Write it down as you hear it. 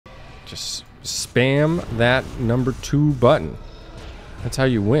Just spam that number 2 button. That's how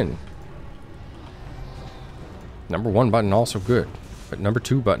you win. Number 1 button also good, but number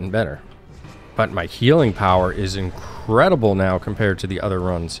 2 button better. But my healing power is incredible now compared to the other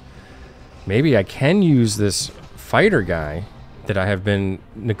runs. Maybe I can use this fighter guy that I have been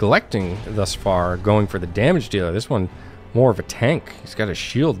neglecting thus far, going for the damage dealer. This one, more of a tank. He's got a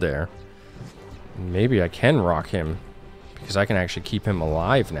shield there. Maybe I can rock him, because I can actually keep him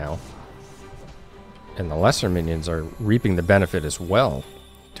alive now. And the lesser minions are reaping the benefit as well,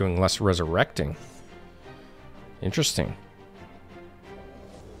 doing less resurrecting. Interesting.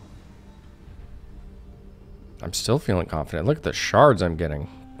 I'm still feeling confident. Look at the shards I'm getting.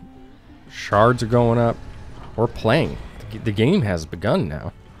 Shards are going up. We're playing. The game has begun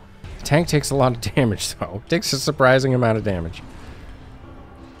now. The tank takes a lot of damage, though. It takes a surprising amount of damage.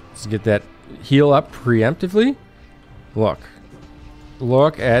 Let's get that heal up preemptively. Look.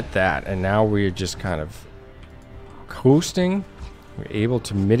 Look at that. And now we're just kind of coasting. We're able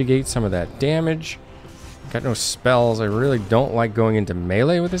to mitigate some of that damage. Got no spells. I really don't like going into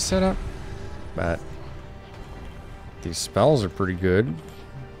melee with this setup. But these spells are pretty good.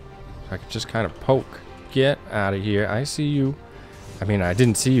 I could just kind of poke. Get out of here. I see you. I mean, I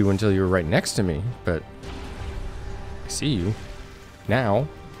didn't see you until you were right next to me, but I see you now.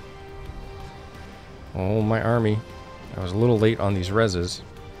 Oh, my army. I was a little late on these reses.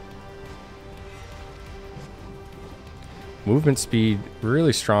 Movement speed,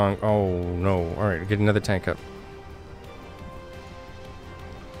 really strong. Oh, no. Alright, get another tank up.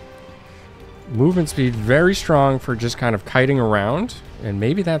 Movement speed, very strong for just kind of kiting around. And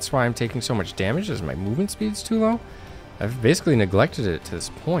maybe that's why I'm taking so much damage, is my movement speed's too low. I've basically neglected it to this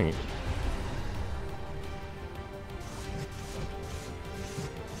point.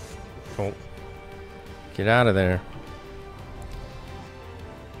 Oh. Get out of there.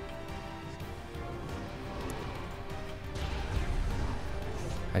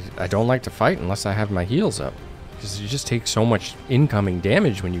 I don't like to fight unless I have my heals up. Because you just take so much incoming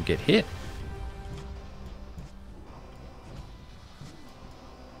damage when you get hit.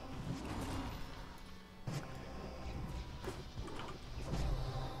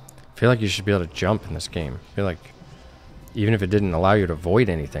 I feel like you should be able to jump in this game. I feel like even if it didn't allow you to avoid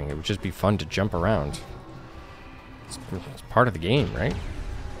anything, it would just be fun to jump around. It's part of the game, right?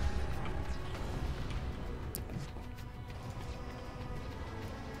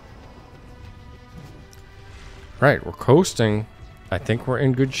 Right, we're coasting. I think we're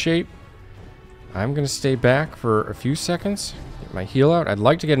in good shape. I'm going to stay back for a few seconds. Get my heal out. I'd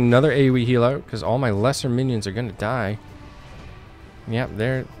like to get another AoE heal out because all my lesser minions are going to die. Yep,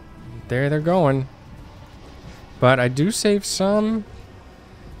 they're going. But I do save some.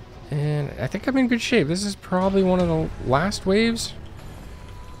 And I think I'm in good shape. This is probably one of the last waves.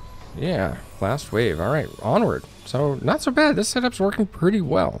 Yeah, last wave. Alright, onward. So, not so bad. This setup's working pretty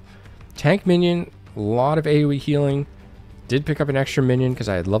well. Tank minion, a lot of AoE healing. Did pick up an extra minion because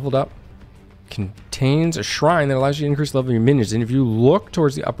I had leveled up. Contains a shrine that allows you to increase the level of your minions. And if you look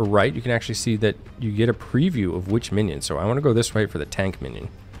towards the upper right, you can actually see that you get a preview of which minion. So I want to go this way for the tank minion.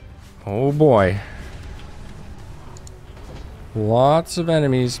 Oh boy. Lots of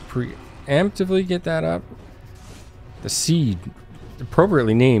enemies. Preemptively get that up. The seed.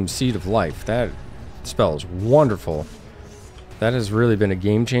 Appropriately named Seed of Life. That spell is wonderful. That has really been a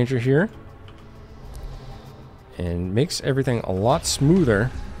game changer here. And makes everything a lot smoother.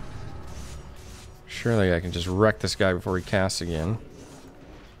 Surely I can just wreck this guy before he casts again.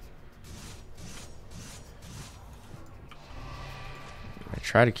 I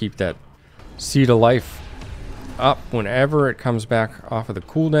try to keep that Seed of Life up whenever it comes back off of the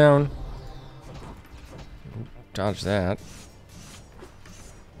cooldown. Dodge that.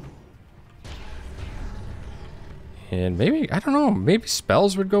 And maybe, I don't know, maybe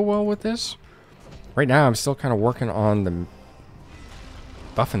spells would go well with this. Right now I'm still kind of working on the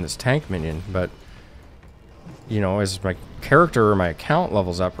buffing this tank minion, but you know, as my character or my account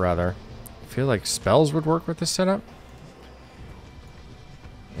levels up rather, I feel like spells would work with this setup.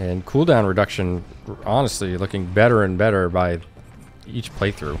 And cooldown reduction, honestly, looking better and better by each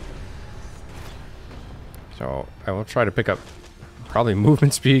playthrough. So I will try to pick up probably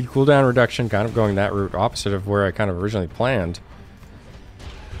movement speed, cooldown reduction, kind of going that route, opposite of where I kind of originally planned.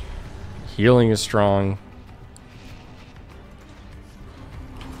 Healing is strong.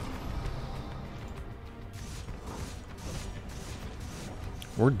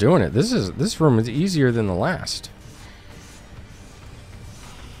 We're doing it. This room is easier than the last.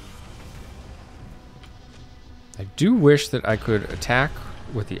 I do wish that I could attack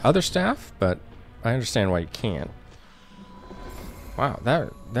with the other staff, but I understand why you can't. Wow,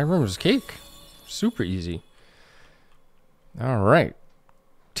 that room was cake. Super easy. Alright.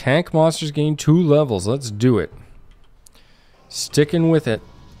 Tank monsters gain 2 levels. Let's do it. Sticking with it.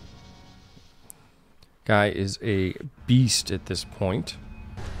 Guy is a beast at this point.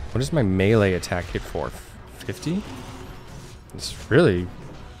 What is my melee attack hit for? 50? It's really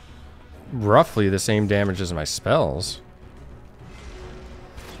roughly the same damage as my spells.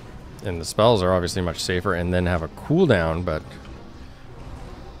 And the spells are obviously much safer and then have a cooldown, but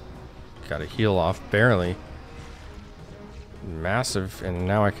gotta heal off barely. Massive, and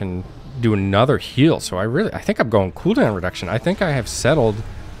now I can do another heal. So I think I'm going cooldown reduction. I think I have settled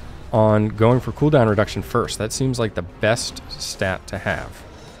on going for cooldown reduction first. That seems like the best stat to have.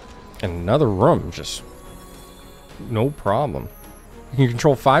 And another room, just no problem. You can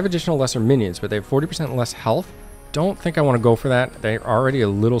control 5 additional lesser minions, but they have 40% less health. Don't think I want to go for that. They're already a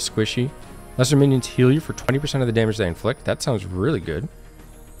little squishy. Lesser minions heal you for 20% of the damage they inflict. That sounds really good.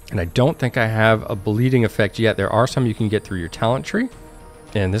 And I don't think I have a bleeding effect yet. There are some you can get through your talent tree.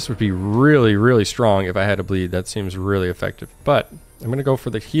 And this would be really, really strong if I had to bleed. That seems really effective. But I'm going to go for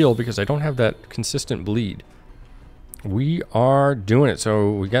the heal because I don't have that consistent bleed. We are doing it.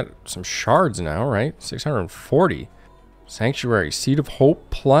 So we got some shards now, right? 640. Sanctuary. Seed of Hope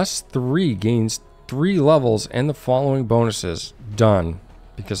 +3 gains 3 levels and the following bonuses. Done.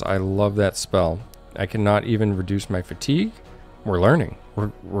 Because I love that spell. I cannot even reduce my fatigue. We're learning.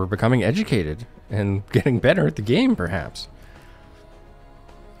 We're becoming educated and getting better at the game, perhaps.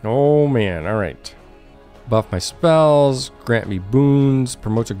 Oh, man. All right. Buff my spells. Grant me boons.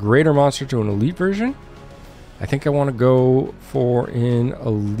 Promotes a greater monster to an elite version. I think I want to go for an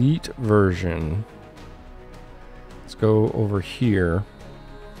elite version. Let's go over here.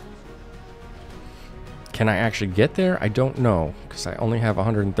 Can I actually get there? I don't know, because I only have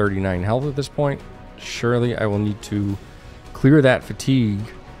 139 health at this point. Surely I will need to clear that fatigue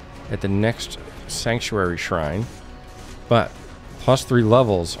at the next Sanctuary Shrine. But +3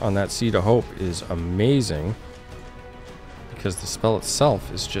 levels on that Seed of Hope is amazing, because the spell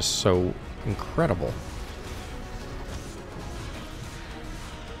itself is just so incredible.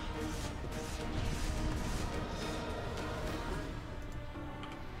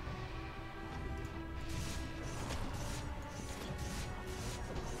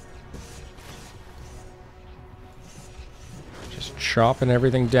 Chopping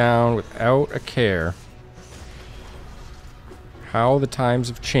everything down without a care. How the times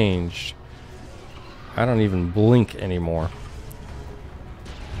have changed. I don't even blink anymore.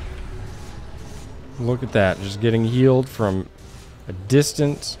 Look at that, just getting healed from a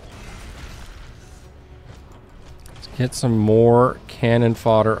distance. Let's get some more cannon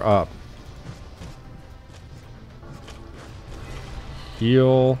fodder up.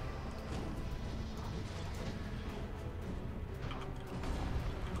 Heal.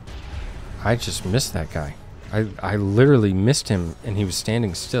 I just missed that guy. I literally missed him and he was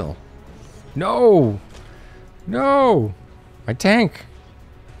standing still. No! No! My tank!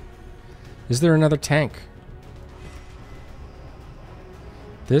 Is there another tank?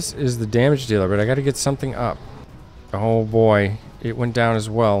 This is the damage dealer, but I gotta get something up. Oh boy, it went down as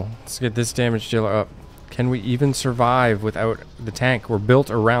well. Let's get this damage dealer up. Can we even survive without the tank? We're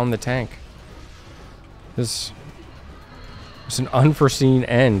built around the tank. This... It's an unforeseen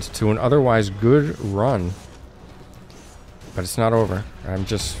end to an otherwise good run. But it's not over. I'm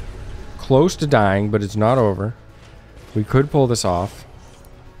just close to dying, but it's not over. We could pull this off.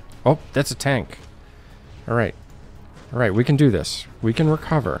 Oh, that's a tank. Alright. Alright, we can do this. We can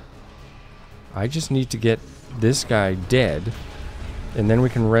recover. I just need to get this guy dead, and then we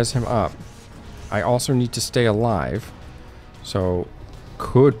can res him up. I also need to stay alive. So,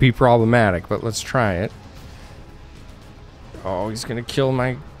 could be problematic, but let's try it. Oh, he's gonna kill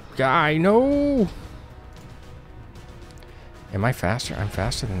my guy. No! Am I faster? I'm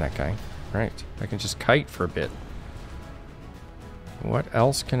faster than that guy. Right. I can just kite for a bit. What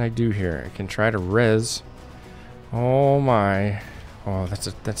else can I do here? I can try to res. Oh my. Oh, that's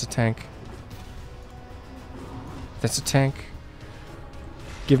a tank. That's a tank.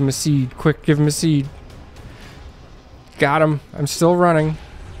 Give him a seed. Quick, give him a seed. Got him. I'm still running.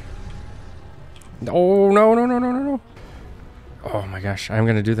 Oh, no, no, no, no, no, no. Oh my gosh, I'm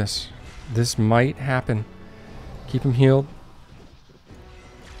gonna do this. This might happen. Keep him healed.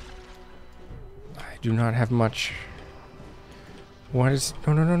 I do not have much. What is...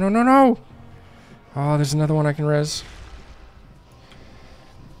 No, no, no, no, no, no! Oh, there's another one I can res.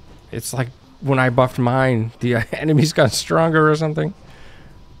 It's like when I buffed mine, the enemies got stronger or something.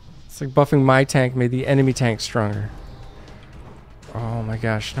 It's like buffing my tank made the enemy tank stronger. Oh my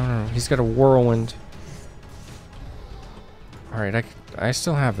gosh, no, no, no. He's got a whirlwind. Alright, I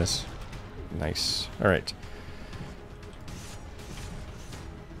still have this. Nice. Alright.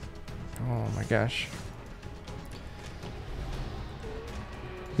 Oh my gosh.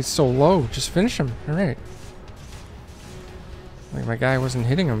 He's so low. Just finish him. Alright. Like my guy wasn't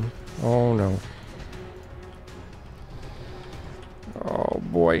hitting him. Oh no. Oh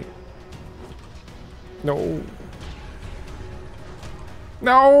boy. No.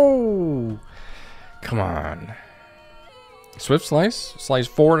 No! Come on. Swift Slice. Slice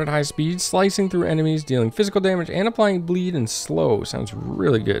forward at high speed, slicing through enemies, dealing physical damage, and applying bleed and slow. Sounds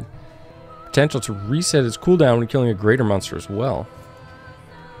really good. Potential to reset its cooldown when killing a greater monster as well.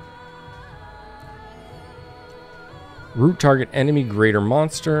 Root target enemy greater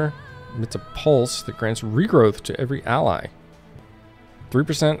monster. Emits a pulse that grants regrowth to every ally.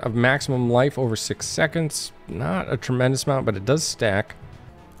 3% of maximum life over 6 seconds. Not a tremendous amount, but it does stack.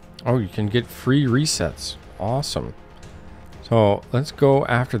 Oh, you can get free resets. Awesome. So let's go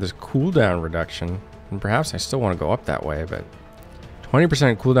after this cooldown reduction. And perhaps I still want to go up that way, but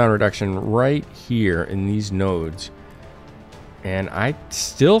 20% cooldown reduction right here in these nodes. And I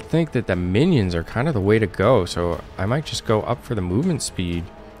still think that the minions are kind of the way to go. So I might just go up for the movement speed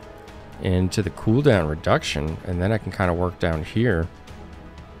into the cooldown reduction. And then I can kind of work down here,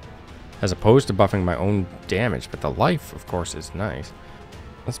 as opposed to buffing my own damage. But the life, of course, is nice.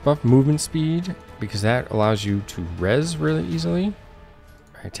 Let's buff movement speed, because that allows you to res really easily.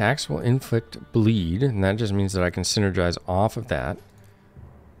 Attacks will inflict bleed, and that just means that I can synergize off of that.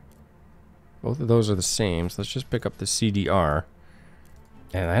 Both of those are the same, so let's just pick up the CDR.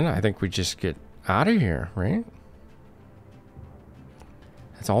 And then I think we just get out of here, right?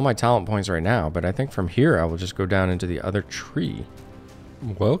 That's all my talent points right now, but I think from here I will just go down into the other tree.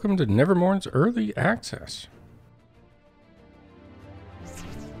 Welcome to Never Mourn's early access.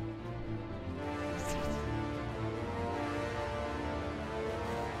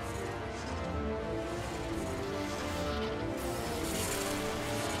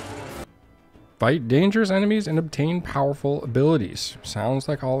 Fight dangerous enemies and obtain powerful abilities. Sounds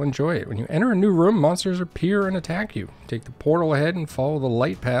like I'll enjoy it. When you enter a new room, monsters appear and attack you. Take the portal ahead and follow the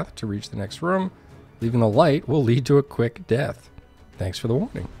light path to reach the next room. Leaving the light will lead to a quick death. Thanks for the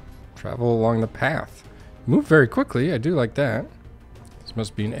warning. Travel along the path. Move very quickly. I do like that. This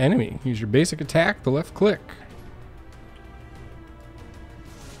must be an enemy. Use your basic attack, the left click.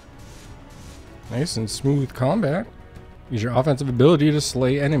 Nice and smooth combat. Use your offensive ability to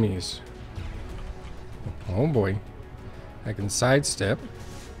slay enemies. Oh boy. I can sidestep.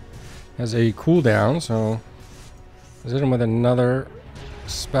 Has a cooldown, so let's hit him with another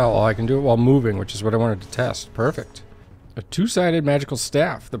spell. Oh, I can do it while moving, which is what I wanted to test. Perfect. A two-sided magical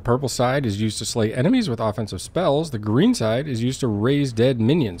staff. The purple side is used to slay enemies with offensive spells. The green side is used to raise dead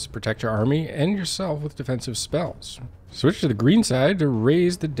minions, protect your army and yourself with defensive spells. Switch to the green side to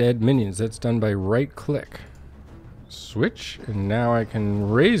raise the dead minions. That's done by right click. Switch, and now I can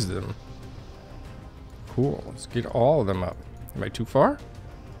raise them. Cool. Let's get all of them up. Am I too far?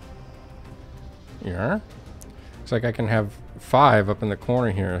 Yeah. Looks like I can have 5 up in the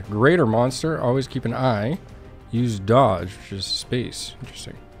corner here. Greater monster. Always keep an eye. Use dodge, which is space.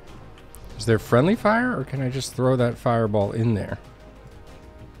 Interesting. Is there friendly fire, or can I just throw that fireball in there?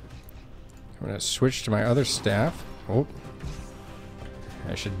 I'm going to switch to my other staff. Oh.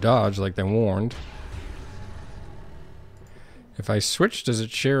 I should dodge like they warned. If I switch, does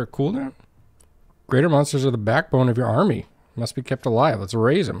it share a cooldown? Greater monsters are the backbone of your army. Must be kept alive. Let's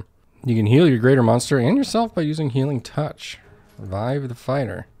raise them. You can heal your greater monster and yourself by using healing touch. Revive the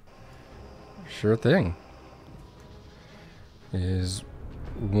fighter. Sure thing. Is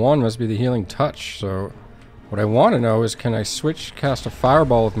 1 must be the healing touch. So what I want to know is, can I switch, cast a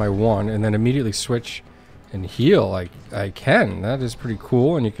fireball with my 1 and then immediately switch and heal? I can. That is pretty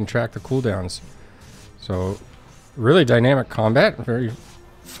cool, and you can track the cooldowns. So really dynamic combat. Very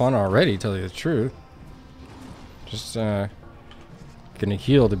fun already, tell you the truth. Just gonna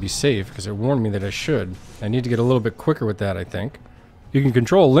heal to be safe, because it warned me that I should. I need to get a little bit quicker with that, I think. You can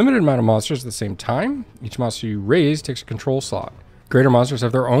control a limited amount of monsters at the same time. Each monster you raise takes a control slot. Greater monsters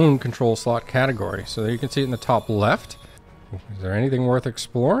have their own control slot category. So there you can see it in the top left. Is there anything worth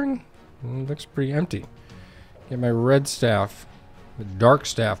exploring? It looks pretty empty. Get my red staff, the dark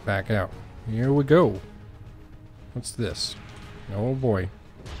staff, back out. Here we go. What's this? Oh boy.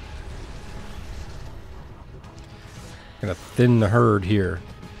 Gonna thin the herd here.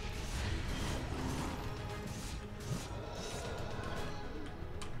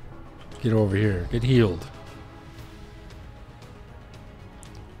 Get over here. Get healed.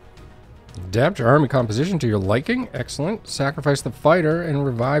 Adapt your army composition to your liking. Excellent. Sacrifice the fighter and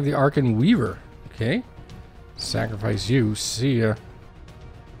revive the Arcan Weaver. Okay. Sacrifice you. See ya.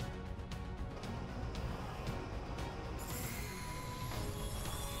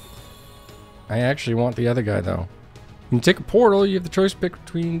 I actually want the other guy, though. You can take a portal. You have the choice to pick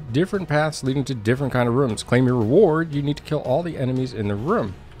between different paths leading to different kind of rooms. Claim your reward. You need to kill all the enemies in the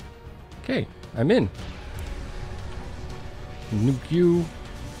room. Okay, I'm in. Nuke you.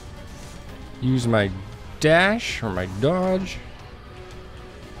 Use my dash or my dodge.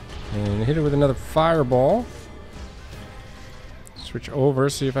 And hit it with another fireball. Switch over,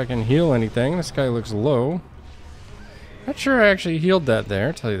 see if I can heal anything. This guy looks low. Not sure I actually healed that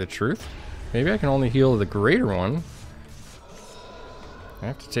there, tell you the truth. Maybe I can only heal the greater one. I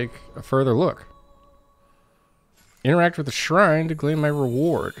have to take a further look. Interact with the shrine to claim my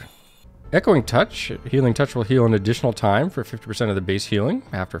reward. Echoing Touch. Healing Touch will heal an additional time for 50% of the base healing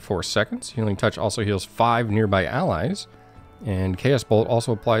after 4 seconds. Healing Touch also heals 5 nearby allies. And Chaos Bolt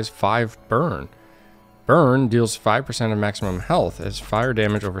also applies 5 burn. Burn deals 5% of maximum health as fire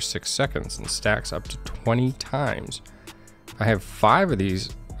damage over 6 seconds and stacks up to 20 times. If I have 5 of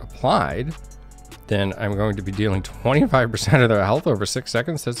these applied, then I'm going to be dealing 25% of their health over 6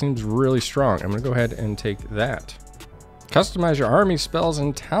 seconds. That seems really strong. I'm going to go ahead and take that. Customize your army spells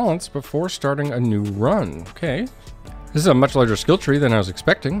and talents before starting a new run. Okay. This is a much larger skill tree than I was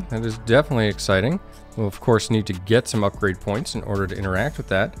expecting. That is definitely exciting. We'll of course need to get some upgrade points in order to interact with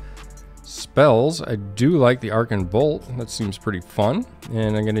that. Spells, I do like the Arc and Bolt. That seems pretty fun.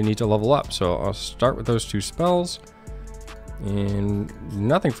 And I'm going to need to level up. So I'll start with those 2 spells. And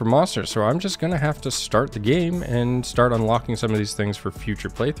nothing for monsters, so I'm just gonna have to start the game and start unlocking some of these things for future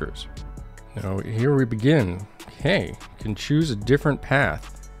playthroughs. Now here we begin. Okay, can choose a different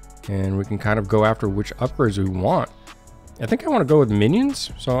path and we can kind of go after which upgrades we want. I think I want to go with minions,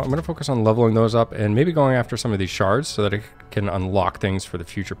 so I'm gonna focus on leveling those up and maybe going after some of these shards so that I can unlock things for the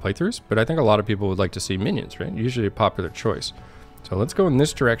future playthroughs. But I think a lot of people would like to see minions, right? Usually a popular choice. So let's go in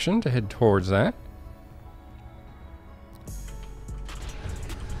this direction to head towards that.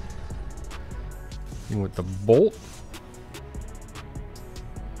 With the bolt.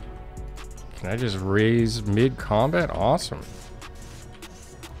 Can I just raise mid-combat? Awesome.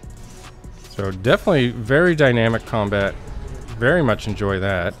 So definitely very dynamic combat. Very much enjoy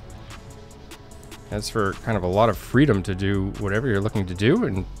that. That's for kind of a lot of freedom to do whatever you're looking to do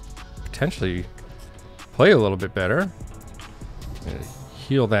and potentially play a little bit better.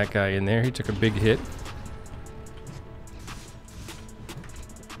 Heal that guy in there. He took a big hit.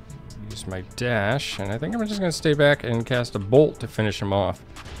 My dash, and I think I'm just going to stay back and cast a bolt to finish him off.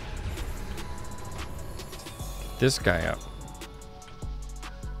 Get this guy up.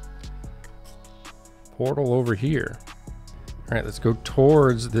 Portal over here. Alright, let's go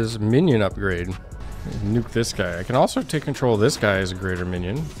towards this minion upgrade. Nuke this guy. I can also take control of this guy as a greater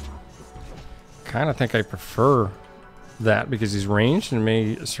minion. Kind of think I prefer that because he's ranged and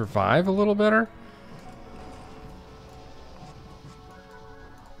may survive a little better.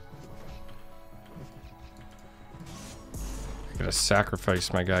 Gotta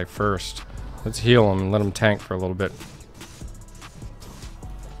sacrifice my guy first. Let's heal him and let him tank for a little bit.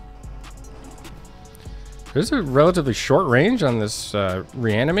 There's a relatively short range on this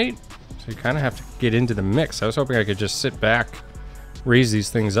reanimate, so you kind of have to get into the mix. I was hoping I could just sit back, raise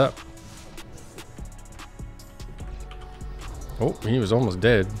these things up. Oh, he was almost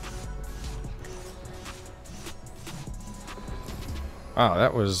dead. Wow,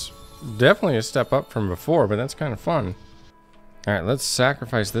 that was definitely a step up from before, but that's kind of fun. Alright, let's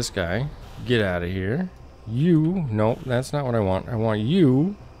sacrifice this guy. Get out of here. You, nope, that's not what I want. I want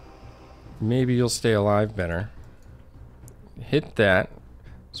you. Maybe you'll stay alive better. Hit that.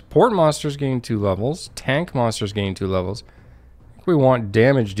 Support monsters gain 2 levels. Tank monsters gain 2 levels. I think we want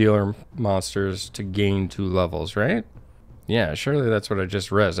damage dealer monsters to gain 2 levels, right? Yeah, surely that's what I just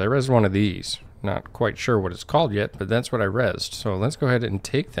rezzed. I rezzed one of these. Not quite sure what it's called yet, but that's what I rezzed. So let's go ahead and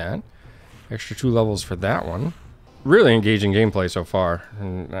take that. Extra 2 levels for that one. Really engaging gameplay so far,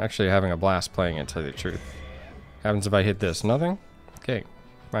 and actually having a blast playing it, to tell you the truth. Happens if I hit this? Nothing? Okay,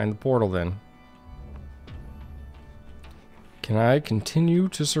 find the portal then. Can I continue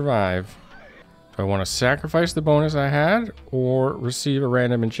to survive? Do I want to sacrifice the bonus I had, or receive a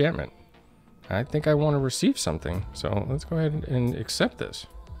random enchantment? I think I want to receive something, so let's go ahead and accept this.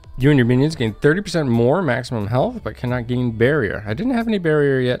 You and your minions gain 30% more maximum health, but cannot gain barrier. I didn't have any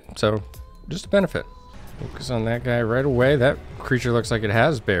barrier yet, so just a benefit. Focus on that guy right away. That creature looks like it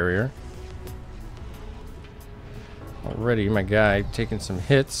has barrier. Already, my guy taking some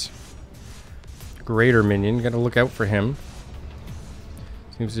hits. Greater minion, gotta look out for him.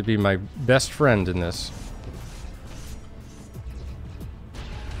 Seems to be my best friend in this.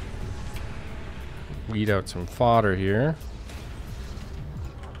 weed out some fodder here.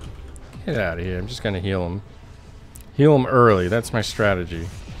 Get out of here. I'm just going to heal him. Heal him early. That's my strategy.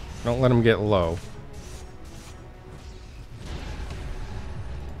 Don't let him get low.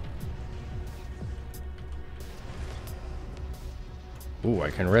 Ooh,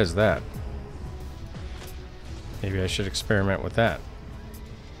 I can res that. Maybe I should experiment with that.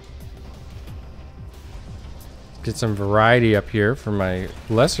 Get some variety up here for my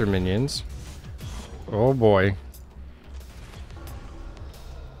lesser minions. Oh boy.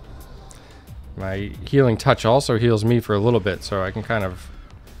 My healing touch also heals me for a little bit, so I can kind of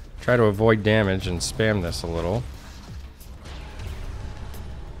try to avoid damage and spam this a little.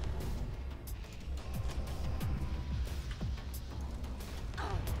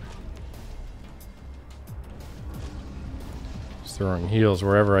 Just throwing heals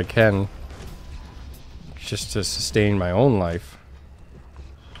wherever I can, just to sustain my own life.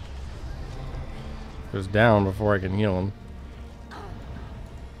 Goes down before I can heal him.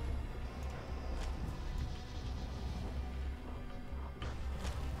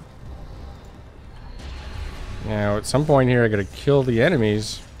 Now, at some point here, I gotta kill the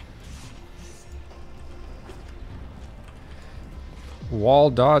enemies. Wall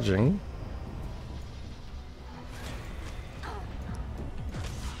dodging.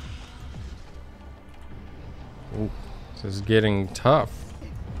 Ooh, this is getting tough.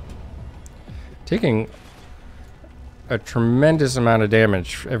 Taking a tremendous amount of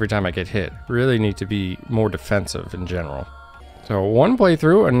damage every time I get hit. Really need to be more defensive in general. So one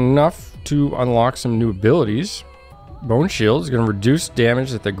playthrough, enough to unlock some new abilities. Bone Shield is going to reduce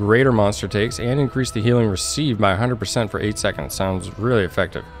damage that the greater monster takes and increase the healing received by 100% for 8 seconds. Sounds really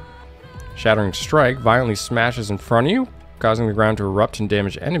effective. Shattering Strike violently smashes in front of you, causing the ground to erupt and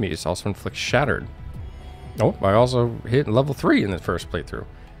damage enemies. Also inflicts Shattered. Oh, I also hit level 3 in the first playthrough.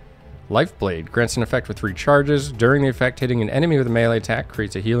 Life Blade grants an effect with 3 charges. During the effect, hitting an enemy with a melee attack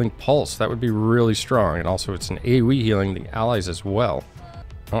creates a healing pulse. That would be really strong. And also it's an AoE healing the allies as well.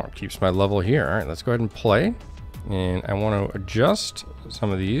 Oh, it keeps my level here. Alright, let's go ahead and play. And I want to adjust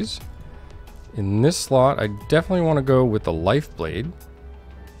some of these. In this slot, I definitely want to go with the Life Blade.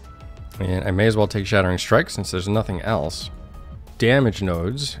 And I may as well take Shattering Strike since there's nothing else. Damage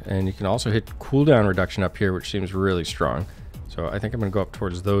nodes, and you can also hit cooldown reduction up here, which seems really strong. So I think I'm going to go up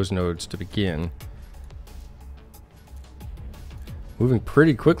towards those nodes to begin. Moving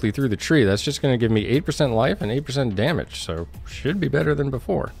pretty quickly through the tree. That's just going to give me 8% life and 8% damage, so should be better than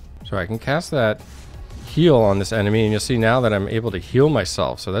before. So I can cast that heal on this enemy, and you'll see now that I'm able to heal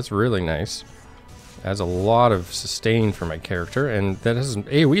myself, so that's really nice. Adds a lot of sustain for my character, and that has an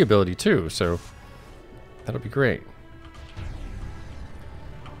AoE ability too, so that'll be great.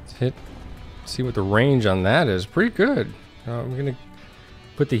 Let's hit, see what the range on that is. Pretty good. I'm going to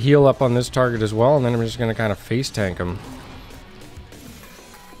put the heal up on this target as well, and then I'm just going to kind of face tank him.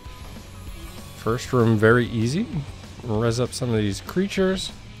 First room, very easy. Res up some of these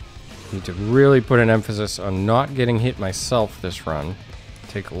creatures. Need to really put an emphasis on not getting hit myself this run.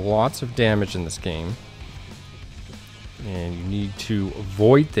 Take lots of damage in this game. And you need to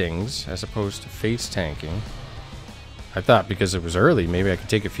avoid things as opposed to face tanking. I thought because it was early, maybe I could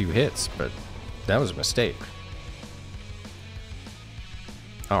take a few hits, but that was a mistake.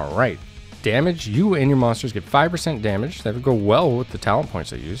 Alright, damage. You and your monsters get 5% damage. That would go well with the talent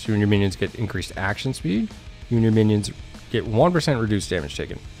points I use. You and your minions get increased action speed. You and your minions get 1% reduced damage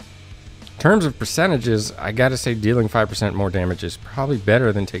taken. In terms of percentages, I gotta say dealing 5% more damage is probably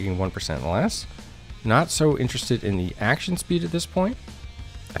better than taking 1% less. Not so interested in the action speed at this point.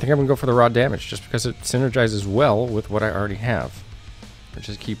 I think I'm gonna go for the raw damage just because it synergizes well with what I already have. I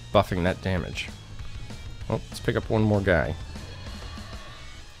just keep buffing that damage. Well, let's pick up one more guy.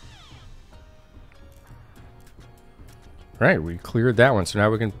 Right, we cleared that one, so now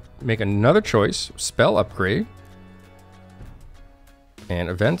we can make another choice, spell upgrade, and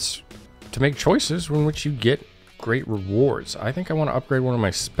events to make choices in which you get great rewards. I think I want to upgrade one of my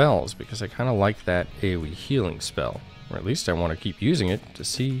spells because I kind of like that AoE healing spell, or at least I want to keep using it to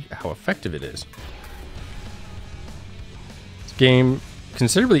see how effective it is. This game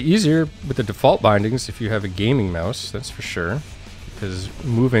considerably easier with the default bindings if you have a gaming mouse, that's for sure, because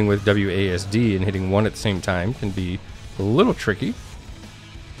moving with WASD and hitting one at the same time can be a little tricky.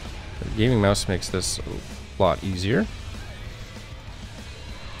 The gaming mouse makes this a lot easier.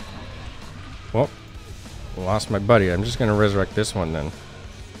 Well, lost my buddy. I'm just going to resurrect this one then.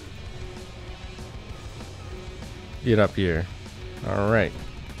 Get up here. Alright.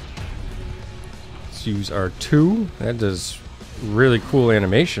 Let's use R2. That does really cool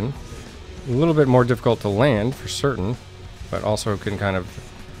animation. A little bit more difficult to land for certain, but also can kind of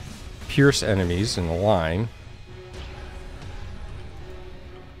pierce enemies in a line.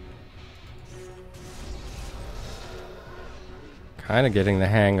 Kind of getting the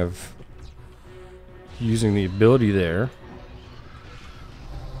hang of using the ability there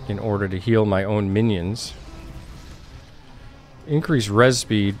in order to heal my own minions. Increased res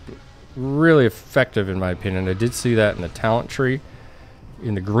speed, really effective in my opinion. I did see that in the talent tree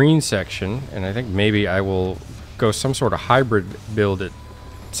in the green section, and I think maybe I will go some sort of hybrid build at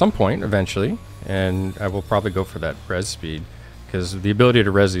some point eventually, and I will probably go for that res speed because the ability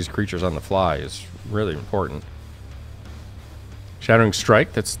to res these creatures on the fly is really important. Shattering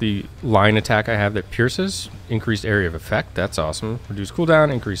Strike, that's the line attack I have that pierces. Increased area of effect, that's awesome. Reduced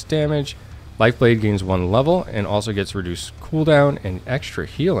cooldown, increased damage. Lifeblade gains 1 level and also gets reduced cooldown and extra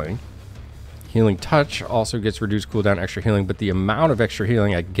healing. Healing Touch also gets reduced cooldown, extra healing, but the amount of extra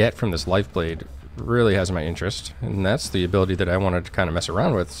healing I get from this Lifeblade really has my interest, and that's the ability that I wanted to kind of mess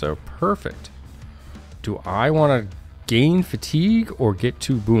around with, so perfect. Do I want to gain fatigue or get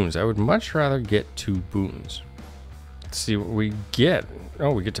 2 boons? I would much rather get 2 boons. Let's see what we get.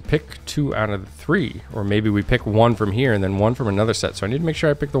 Oh, we get to pick 2 out of the 3, or maybe we pick 1 from here and then 1 from another set, so I need to make sure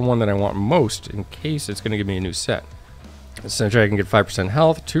I pick the one that I want most in case it's going to give me a new set. Essentially I can get 5%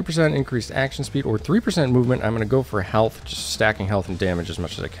 health, 2% increased action speed, or 3% movement. I'm going to go for health, just stacking health and damage as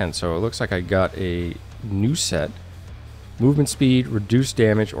much as I can. So it looks like I got a new set. Movement speed, reduced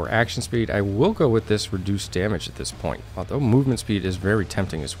damage, or action speed. I will go with this reduced damage at this point, although movement speed is very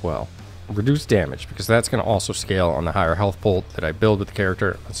tempting as well. Reduced damage, because that's going to also scale on the higher health pool that I build with the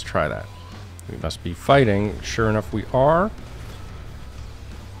character. Let's try that. We must be fighting. Sure enough, we are.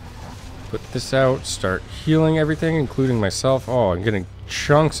 Put this out, start healing everything, including myself. Oh, I'm getting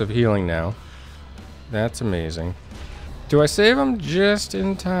chunks of healing now. That's amazing. Do I save them? Just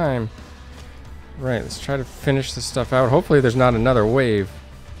in time. Right, let's try to finish this stuff out. Hopefully there's not another wave.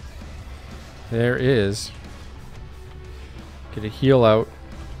 There is. Get a heal out.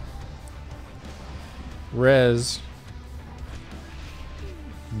 Res.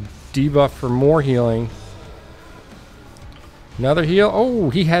 Debuff for more healing. Another heal. Oh,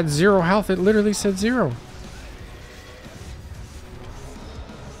 he had 0 health. It literally said 0.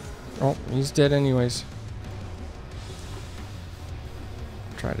 Oh, he's dead anyways.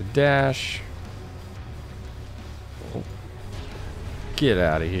 Try to dash. Oh. Get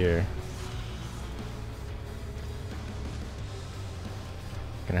out of here.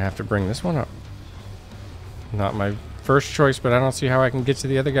 Gonna have to bring this one up. Not my first choice, but I don't see how I can get to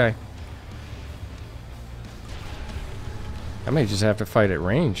the other guy. I may just have to fight at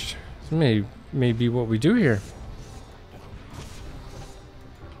ranged. This may be what we do here.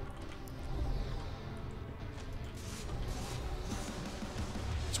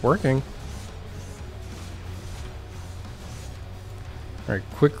 It's working. Alright,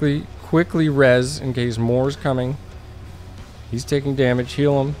 quickly res in case more is coming. He's taking damage.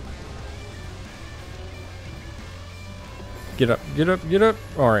 Heal him. Get up, get up, get up.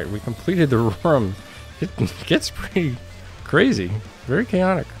 Alright, we completed the room. It gets pretty crazy. Very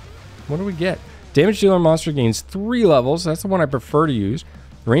chaotic. What do we get? Damage dealer monster gains 3 levels. That's the one I prefer to use.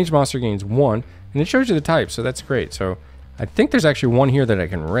 Ranged monster gains 1. And it shows you the type, so that's great. So I think there's actually one here that I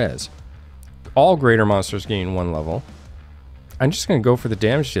can res. All greater monsters gain 1 level. I'm just going to go for the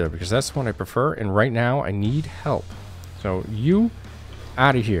damage dealer because that's the one I prefer. And right now I need help. So you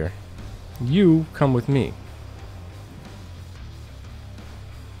out of here. You come with me.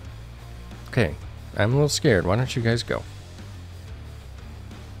 Okay, I'm a little scared. Why don't you guys go?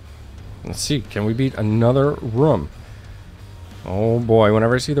 Let's see, can we beat another room? Oh boy,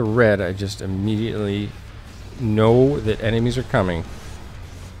 whenever I see the red, I just immediately know that enemies are coming.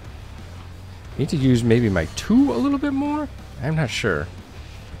 Need to use maybe my 2 a little bit more? I'm not sure.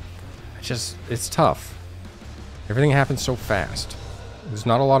 It's tough. Everything happens so fast. There's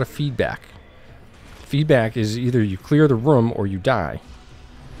not a lot of feedback. Feedback is either you clear the room or you die.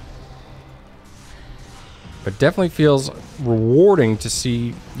 But definitely feels rewarding to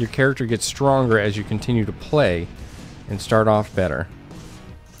see your character get stronger as you continue to play and start off better.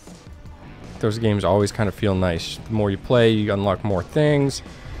 Those games always kind of feel nice. The more you play, you unlock more things.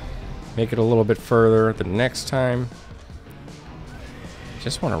 Make it a little bit further the next time.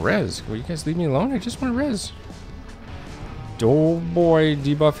 Just want to res. Will you guys leave me alone? I just want to res. Oh boy,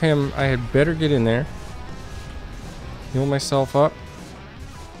 debuff him. I had better get in there. Heal myself up.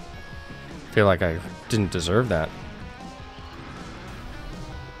 Feel like I didn't deserve that.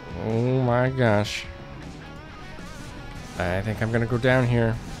 Oh my gosh. I think I'm gonna go down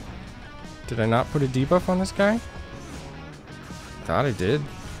here. Did I not put a debuff on this guy? Thought I did.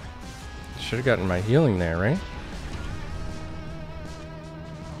 Should have gotten my healing there, right?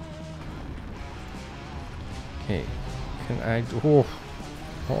 Okay. Can I... Oh,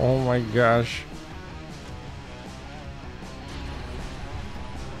 oh my gosh.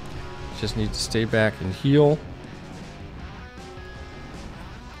 Just need to stay back and heal.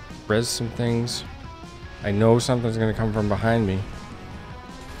 Res some things. I know something's going to come from behind me.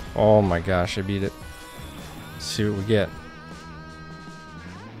 Oh my gosh, I beat it. Let's see what we get.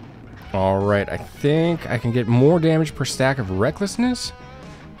 Alright, I think I can get more damage per stack of recklessness,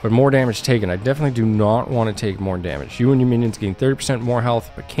 but more damage taken. I definitely do not want to take more damage. You and your minions gain 30% more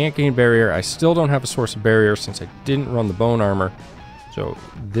health, but can't gain barrier. I still don't have a source of barrier since I didn't run the bone armor. So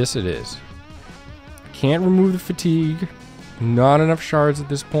this it is. Can't remove the fatigue. Not enough shards at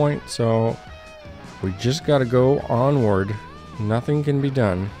this point, so we just gotta go onward. Nothing can be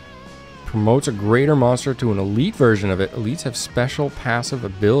done. Promotes a greater monster to an elite version of it. Elites have special passive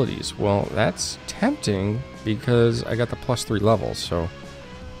abilities. Well, that's tempting because I got the +3 levels, so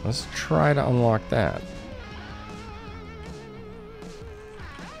let's try to unlock that.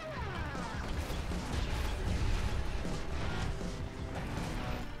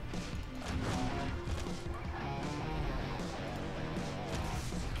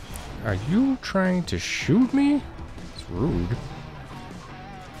 Are you trying to shoot me? It's rude.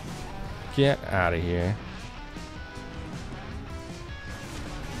 Get out of here.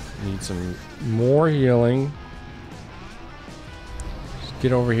 Need some more healing. Just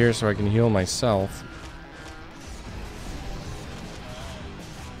get over here so I can heal myself.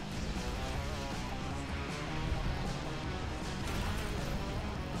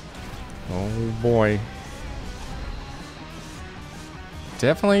 Oh boy.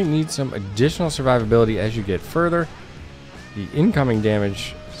 Definitely need some additional survivability as you get further. The incoming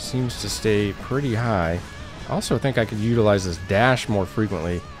damage seems to stay pretty high. I also think I could utilize this dash more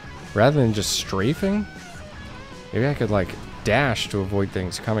frequently rather than just strafing. Maybe I could like dash to avoid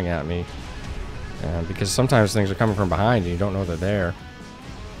things coming at me, because sometimes things are coming from behind and you don't know they're there.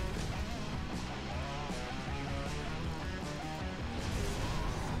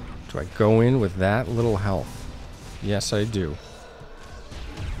 Do I go in with that little health? Yes, I do.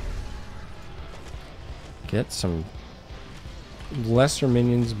 Get some lesser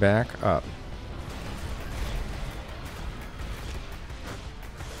minions back up.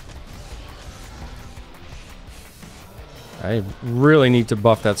 I really need to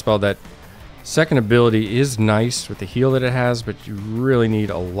buff that spell. That second ability is nice with the heal that it has, but you really need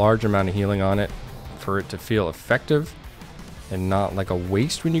a large amount of healing on it for it to feel effective and not like a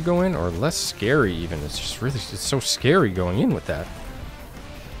waste when you go in, or less scary even. It's just really, it's so scary going in with that.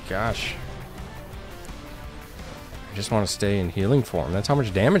 Gosh. I just want to stay in healing form. That's how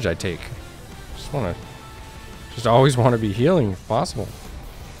much damage I take. Just always want to be healing if possible.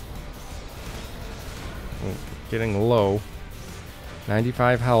 Getting low.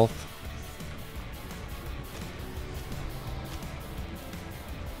 95 health.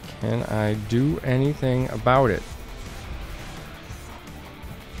 Can I do anything about it?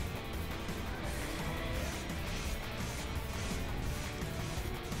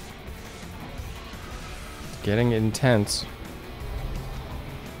 Getting intense.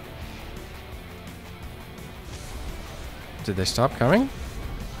 Did they stop coming?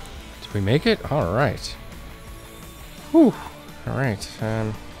 Did we make it? Alright. Whew. Alright.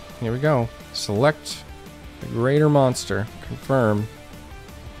 Here we go. Select the greater monster. Confirm.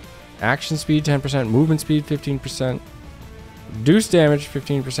 Action speed 10%. Movement speed 15%. Reduce damage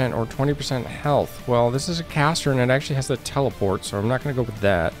 15% or 20% health. Well, this is a caster and it actually has the teleport, so I'm not going to go with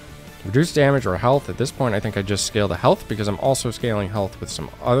that. Reduce damage or health. At this point, I think I just scale the health because I'm also scaling health with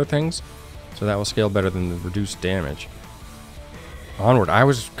some other things. So that will scale better than the reduced damage. Onward. I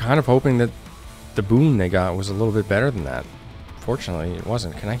was kind of hoping that the boon they got was a little bit better than that. Fortunately, it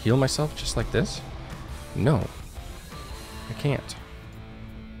wasn't. Can I heal myself just like this? No. I can't.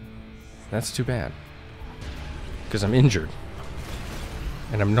 That's too bad. Because I'm injured.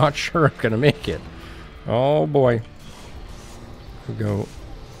 And I'm not sure I'm going to make it. Oh boy. Here we go.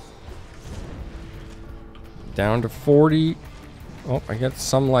 Down to 40. Oh, I got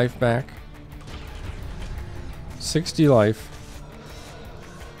some life back. 60 life.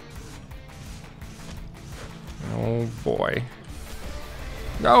 Oh boy.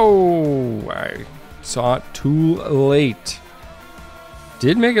 No! I saw it too late.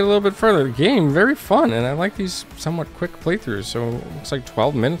 Did make it a little bit further. The game, very fun, and I like these somewhat quick playthroughs. So it looks like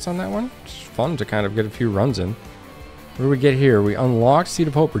 12 minutes on that one. It's fun to kind of get a few runs in. What do we get here? We unlock Seed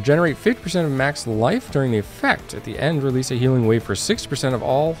of Hope. Regenerate 50% of max life during the effect. At the end, release a healing wave for 60% of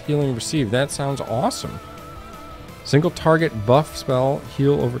all healing received. That sounds awesome. Single target buff spell.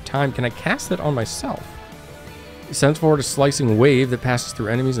 Heal over time. Can I cast that on myself? sends forward a slicing wave that passes through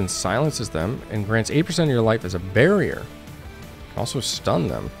enemies and silences them, and grants 8% of your life as a barrier. Also stun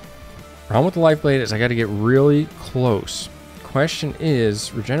them. Problem with the life blade is I got to get really close. Question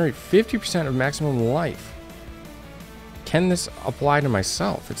is, regenerate 50% of maximum life. Can this apply to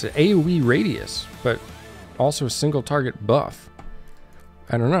myself? It's an AoE radius, but also a single target buff.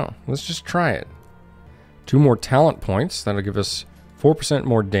 I don't know. Let's just try it. 2 more talent points. That'll give us 4%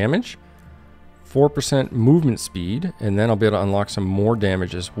 more damage, 4% movement speed, and then I'll be able to unlock some more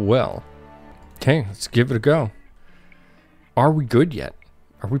damage as well. Okay, let's give it a go. Are we good yet?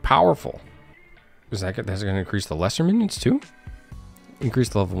 Are we powerful? Is that that's going to increase the lesser minions too? Increase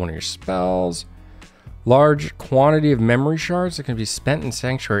the level of one of your spells. Large quantity of memory shards that can be spent in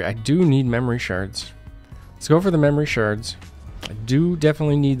Sanctuary. I do need memory shards. Let's go for the memory shards. I do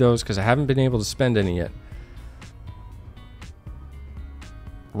definitely need those because I haven't been able to spend any yet.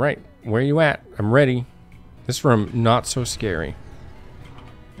 Right, where you at? I'm ready. This room, not so scary.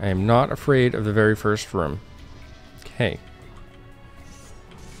 I am not afraid of the very first room. Okay.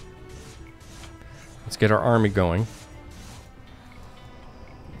 Let's get our army going.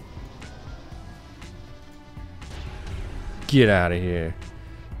 Get out of here.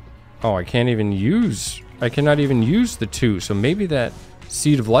 Oh, I cannot even use the 2, so maybe that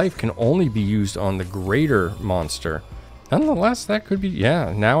Seed of Life can only be used on the greater monster. Nonetheless, that could be,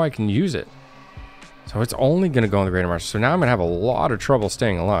 yeah, now I can use it. So it's only going to go on the greater monster. So now I'm going to have a lot of trouble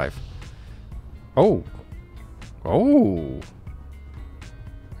staying alive. Oh. Oh.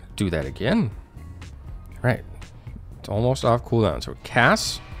 Do that again. Right. It's almost off cooldown. So it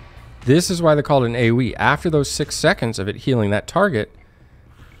casts. This is why they call it an AoE. After those 6 seconds of it healing that target,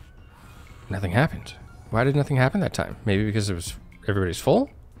 nothing happened. Why did nothing happen that time? Maybe because it was everybody's full?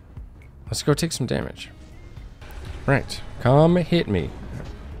 Let's go take some damage. Right. Come hit me.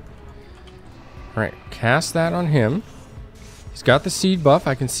 Right. Cast that on him. He's got the seed buff.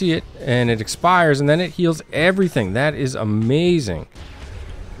 I can see it. And it expires and then it heals everything. That is amazing.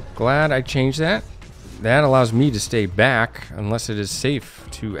 Glad I changed that. That allows me to stay back unless it is safe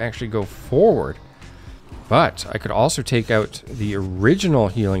to actually go forward. But I could also take out the original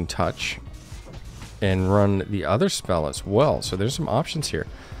healing touch and run the other spell as well. So there's some options here.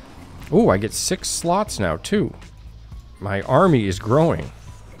 Oh, I get 6 slots now too. My army is growing.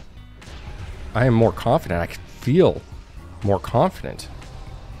 I am more confident. I can feel more confident.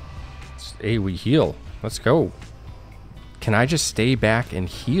 It's AoE heal. Let's go. Can I just stay back and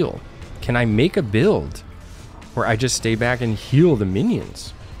heal? Can I make a build where I just stay back and heal the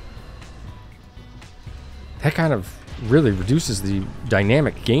minions? That kind of really reduces the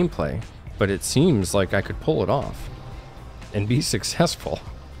dynamic gameplay, but it seems like I could pull it off and be successful.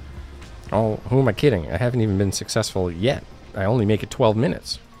 Oh, who am I kidding? I haven't even been successful yet. I only make it 12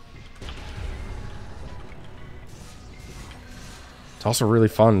 minutes. It's also really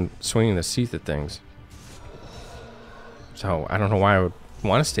fun swinging the Seath at things. So I don't know why I would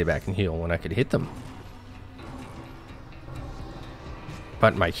want to stay back and heal when I could hit them.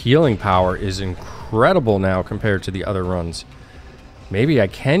 But my healing power is incredible now compared to the other runs. Maybe I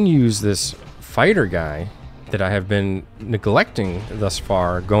can use this fighter guy that I have been neglecting thus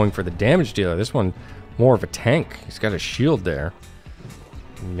far, going for the damage dealer. This one, more of a tank. He's got a shield there.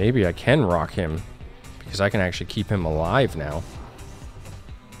 Maybe I can rock him because I can actually keep him alive now.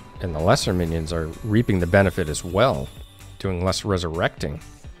 And the lesser minions are reaping the benefit as well, doing less resurrecting.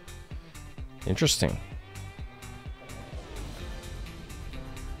 Interesting.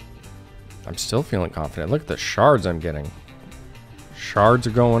 I'm still feeling confident. Look at the shards I'm getting. Shards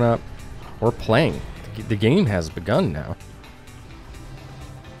are going up. We're playing. The game has begun now.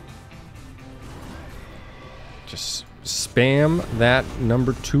 Just spam that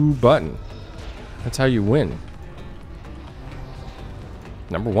number 2 button. That's how you win.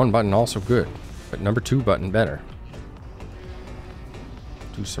 Number 1 button also good, but number 2 button better.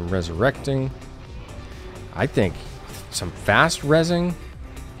 Do some resurrecting. I think some fast rezzing.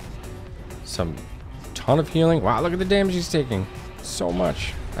 Some ton of healing. Wow, look at the damage he's taking. So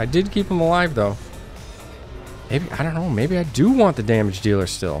much. I did keep him alive though. Maybe, I don't know, maybe I do want the damage dealer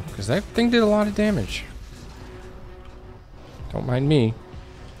still, because that thing did a lot of damage. Don't mind me.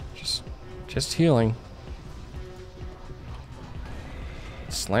 Just healing.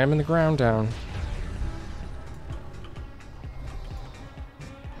 Slamming the ground down.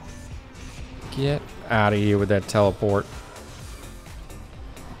 Get out of here with that teleport.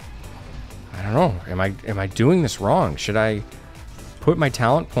 I don't know. Am I doing this wrong? Should I put my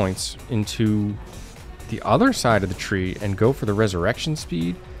talent points into the other side of the tree and go for the resurrection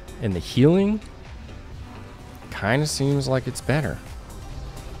speed and the healing? Kind of seems like it's better.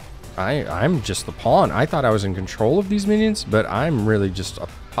 I'm just the pawn. I thought I was in control of these minions, but I'm really just a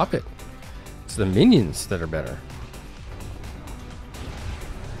puppet. It's the minions that are better.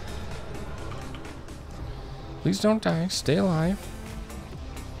 Please don't die. Stay alive.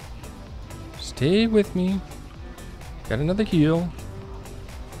 Stay with me. Got another heal.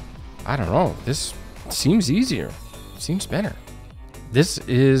 I don't know. This seems easier. Seems better. This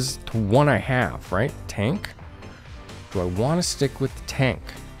is the one I have, right? Tank. Do I want to stick with the tank?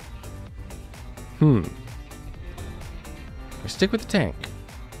 I stick with the tank.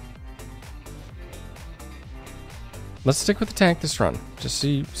 Let's stick with the tank this run. Just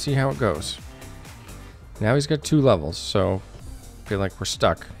see how it goes. Now he's got 2 levels, so I feel like we're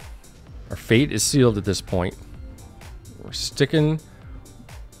stuck. Our fate is sealed at this point. We're sticking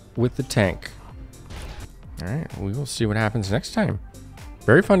with the tank. Alright, we will see what happens next time.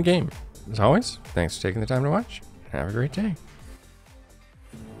 Very fun game. As always, thanks for taking the time to watch. Have a great day.